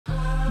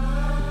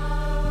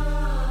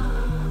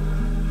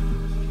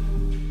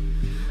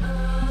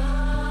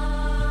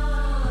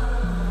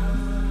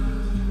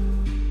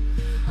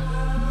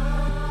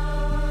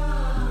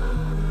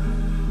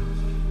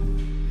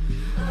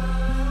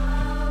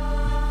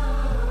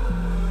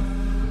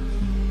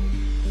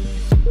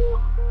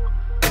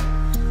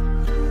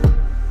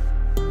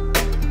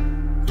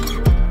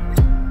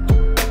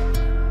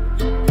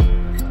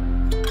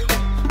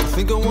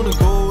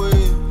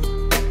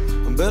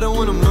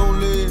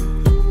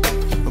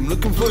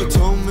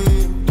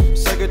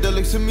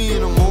psychedelics to me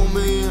in a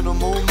moment, a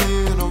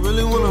moment. I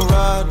really wanna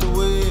ride the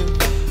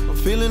wave. I'm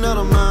feeling out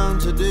of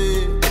mind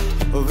today.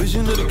 A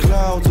vision of the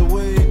clouds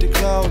away, the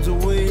clouds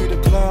away, the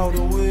cloud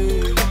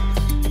away.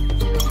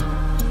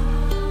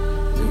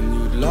 And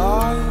you'd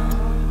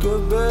like a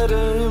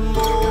better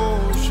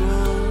emotion.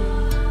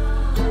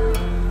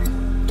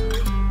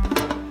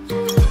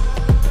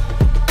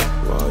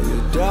 While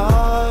you're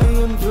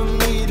dying for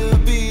me to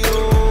be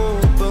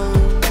open.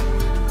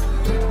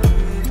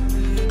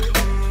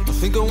 I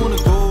think I wanna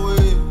go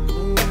away.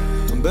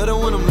 I'm better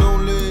when I'm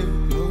lonely.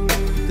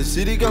 The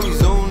city got me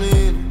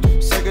zoning.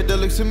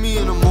 Psychedelics to me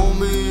in a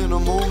moment, a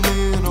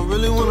moment. I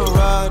really wanna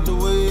ride the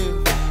wave.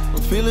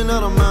 I'm feeling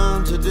out of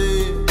mind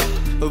today.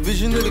 A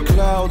vision of the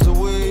clouds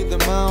away, the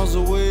miles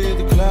away,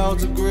 the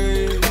clouds are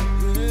gray.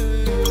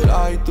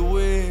 Light the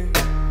way,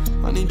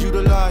 I need you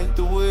to light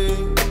the way.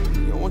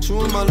 I want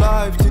you in my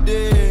life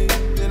today,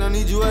 then I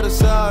need you at a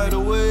side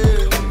away.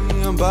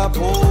 I'm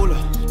bipolar,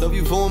 love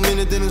you for a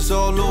minute, then it's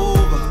all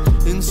over.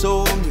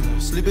 Insomnia,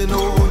 sleeping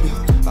on you.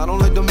 I don't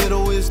like the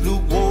middle, it's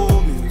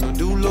lukewarm. Yeah, I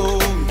do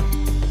love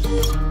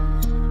you.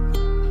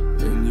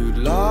 And you'd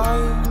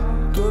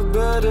like a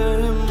better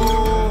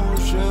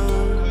emotion.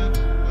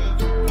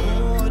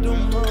 Oh, I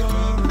don't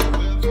mind.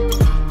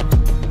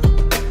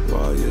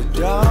 While you're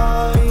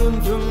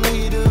dying for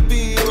me to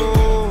be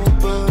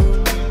open.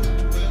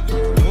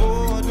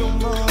 Oh, I don't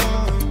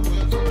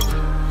mind.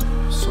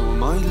 So I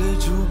might let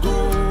you go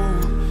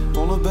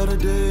on a better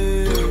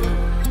day.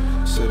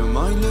 Said I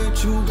might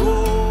let you go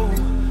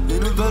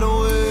in a better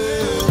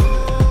way.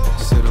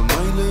 Said I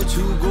might let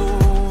you go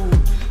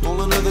on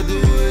another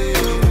day.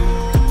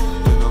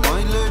 And I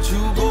might let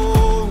you go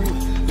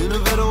in a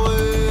better way.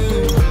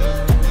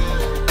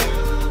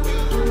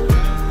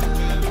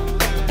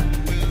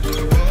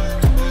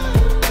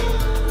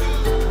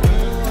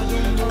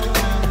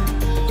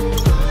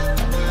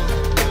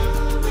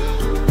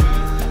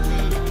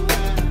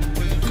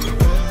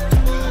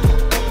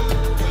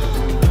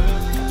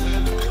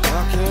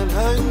 I can't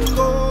hang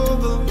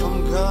over, I'm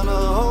kinda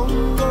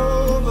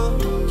hungover.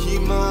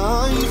 Keep my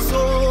eyes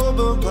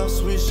sober, past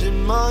wishing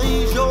my